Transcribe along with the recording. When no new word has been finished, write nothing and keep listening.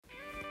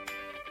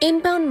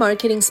Inbound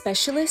Marketing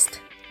Specialist,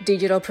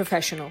 Digital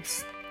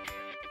Professionals.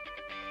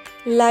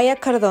 Laia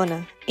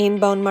Cardona,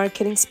 Inbound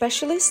Marketing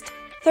Specialist,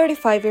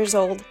 35 years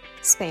old,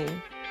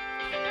 Spain.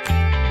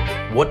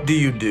 What do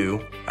you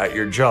do at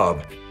your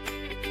job?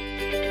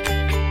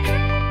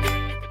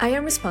 I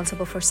am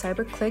responsible for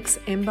CyberClick's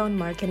inbound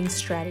marketing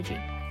strategy,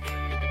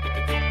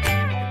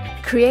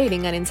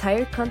 creating an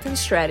entire content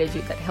strategy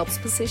that helps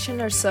position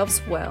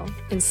ourselves well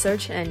in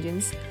search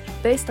engines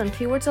based on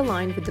keywords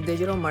aligned with the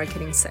digital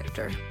marketing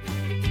sector.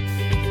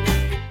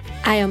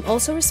 I am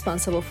also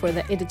responsible for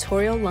the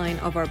editorial line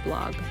of our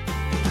blog.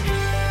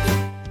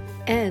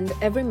 And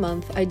every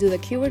month I do the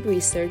keyword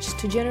research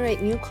to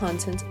generate new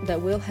content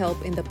that will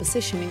help in the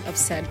positioning of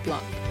said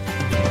blog.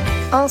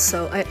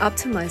 Also, I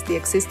optimize the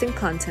existing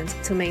content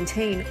to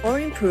maintain or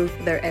improve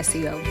their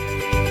SEO.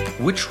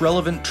 Which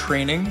relevant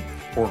training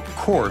or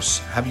course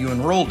have you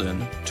enrolled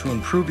in to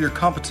improve your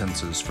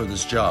competences for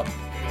this job?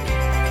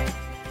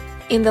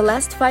 In the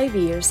last 5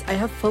 years, I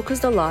have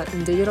focused a lot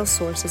on digital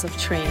sources of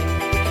training.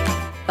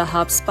 The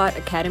HubSpot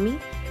Academy,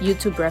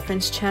 YouTube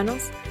reference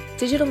channels,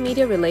 digital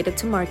media related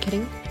to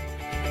marketing,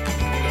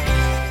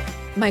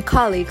 my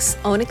colleagues'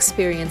 own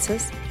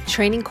experiences,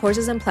 training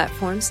courses and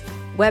platforms,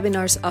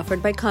 webinars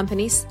offered by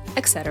companies,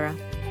 etc.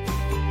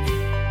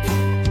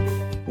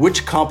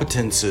 Which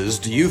competences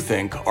do you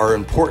think are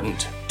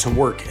important to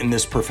work in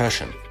this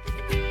profession?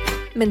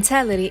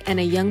 Mentality and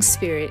a young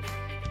spirit.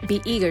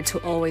 Be eager to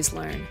always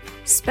learn,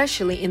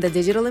 especially in the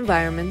digital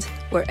environment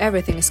where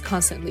everything is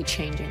constantly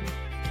changing.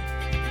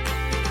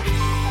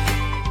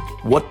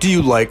 What do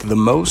you like the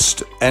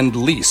most and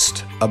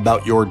least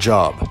about your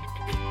job?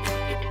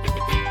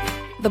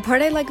 The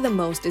part I like the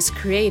most is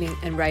creating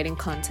and writing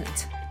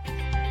content.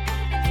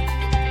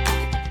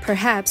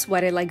 Perhaps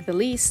what I like the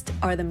least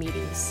are the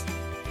meetings.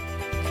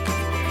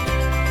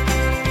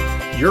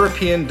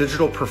 European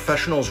Digital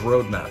Professionals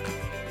Roadmap,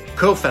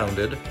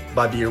 co-founded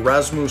by the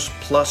Erasmus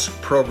Plus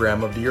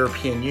program of the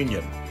European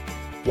Union.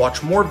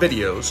 Watch more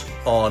videos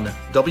on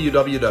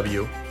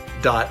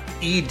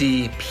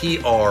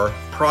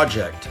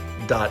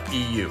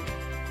www.edprproject.eu.